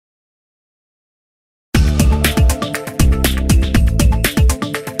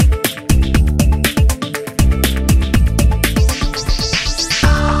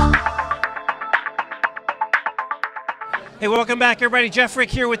welcome back everybody. Jeff Frick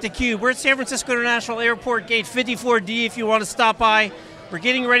here with theCUBE. We're at San Francisco International Airport, gate 54D if you want to stop by. We're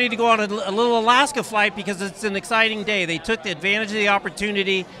getting ready to go on a little Alaska flight because it's an exciting day. They took the advantage of the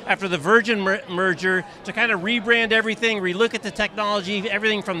opportunity after the Virgin merger to kind of rebrand everything, relook at the technology,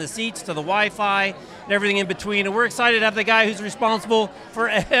 everything from the seats to the Wi-Fi and everything in between. And we're excited to have the guy who's responsible for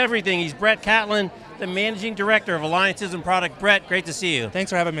everything. He's Brett Catlin, the Managing Director of Alliances and Product. Brett, great to see you.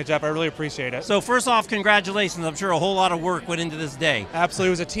 Thanks for having me, Jeff. I really appreciate it. So first off, congratulations. I'm sure a whole lot of work went into this day. Absolutely.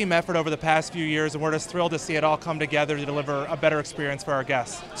 It was a team effort over the past few years, and we're just thrilled to see it all come together to deliver a better experience for our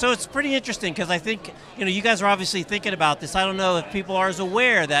guests. So it's pretty interesting because I think, you guys are obviously thinking about this. I don't know if people are as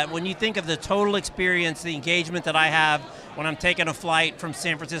aware that when you think of the total experience, the engagement that I have when I'm taking a flight from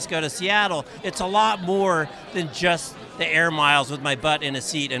San Francisco to Seattle, it's a lot more than just the air miles with my butt in a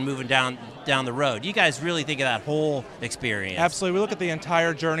seat and moving down the road. You guys really think of that whole experience. Absolutely. We look at the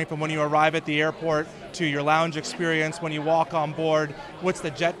entire journey from when you arrive at the airport to your lounge experience, when you walk on board, what's the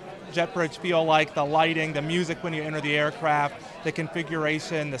jet bridge feel like, the lighting, the music when you enter the aircraft, the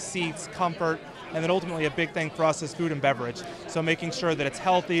configuration, the seats, comfort, and then ultimately a big thing for us is food and beverage. So making sure that it's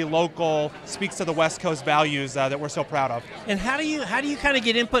healthy, local, speaks to the West Coast values that we're so proud of. And how do you kind of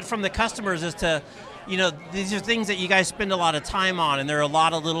get input from the customers as to, these are things that you guys spend a lot of time on, and there are a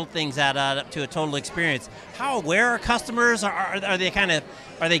lot of little things that add up to a total experience. How aware are customers? Are they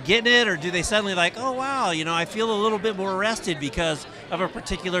getting it, or do they suddenly like, oh wow, I feel a little bit more rested because of a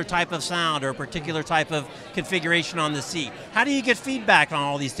particular type of sound or a particular type of configuration on the seat? How do you get feedback on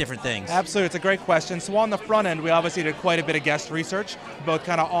all these different things? Absolutely, it's a great question. So on the front end, we obviously did quite a bit of guest research, both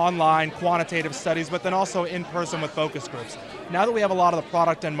kind of online, quantitative studies, but then also in person with focus groups. Now that we have a lot of the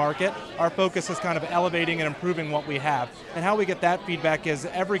product in market, our focus is kind of elevating and improving what we have. And how we get that feedback is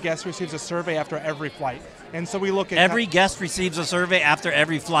every guest receives a survey after every flight. And so we look at every guest receives a survey after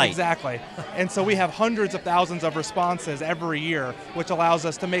every flight. Exactly. And so we have hundreds of thousands of responses every year, which allows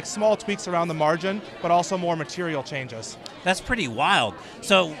us to make small tweaks around the margin, but also more material changes. That's pretty wild.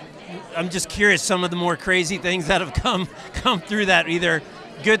 So I'm just curious, some of the more crazy things that have come through that, either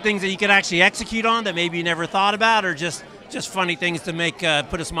good things that you could actually execute on that maybe you never thought about, or just funny things to make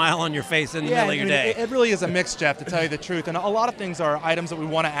put a smile on your face in the middle of your day. It really is a mix, Jeff, to tell you the truth. And a lot of things are items that we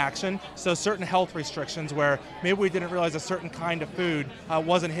want to action. So certain health restrictions where maybe we didn't realize a certain kind of food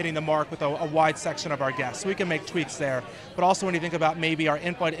wasn't hitting the mark with a wide section of our guests. So we can make tweaks there. But also when you think about maybe our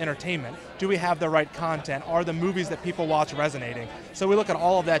in-flight entertainment, do we have the right content? Are the movies that people watch resonating? So we look at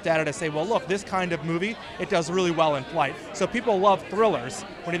all of that data to say, well look, this kind of movie, it does really well in flight. So people love thrillers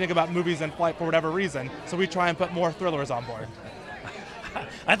when you think about movies in flight for whatever reason. So we try and put more thrillers on board.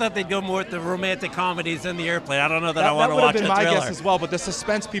 I thought they'd go more with the romantic comedies in the airplane. I don't know that I want to watch a thriller. That would have been my guess as well, but the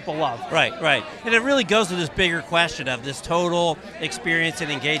suspense people love. Right. And it really goes to this bigger question of this total experience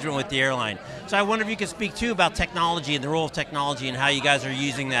and engagement with the airline. So I wonder if you could speak too about technology and the role of technology and how you guys are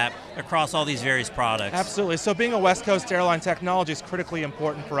using that across all these various products. Absolutely. So being a West Coast airline, technology is critically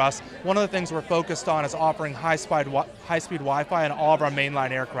important for us. One of the things we're focused on is offering high-speed Wi-Fi in all of our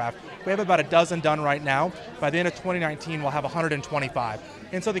mainline aircraft. We have about a dozen done right now. By the end of 2019, we'll have 125.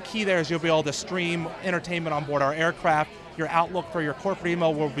 And so the key there is you'll be able to stream entertainment on board our aircraft. Your Outlook for your corporate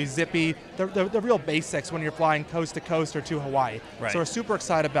email will be zippy. The real basics when you're flying coast to coast or to Hawaii. Right. So we're super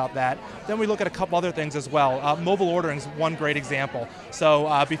excited about that. Then we look at a couple other things as well. Mobile ordering is one great example.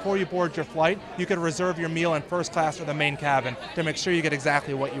 So before you board your flight, you can reserve your meal in first class or the main cabin to make sure you get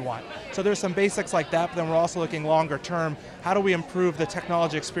exactly what you want. So there's some basics like that, but then we're also looking longer term. How do we improve the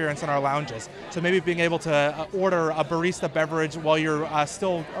technology experience in our lounges? So maybe being able to order a barista beverage while you're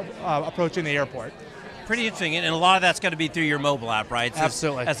still approaching the airport. Pretty interesting, and a lot of that's going to be through your mobile app, right?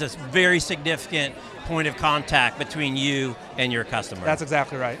 Absolutely. That's this very significant point of contact between you and your customer. That's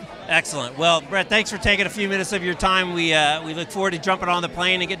exactly right. Excellent. Well, Brett, thanks for taking a few minutes of your time. We look forward to jumping on the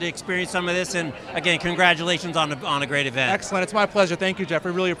plane and getting to experience some of this, and again, congratulations on a great event. Excellent. It's my pleasure. Thank you, Jeff.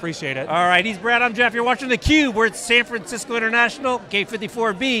 We really appreciate it. All right, he's Brett. I'm Jeff. You're watching theCUBE. We're at San Francisco International, gate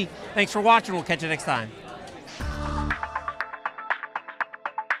 54B. Thanks for watching. We'll catch you next time.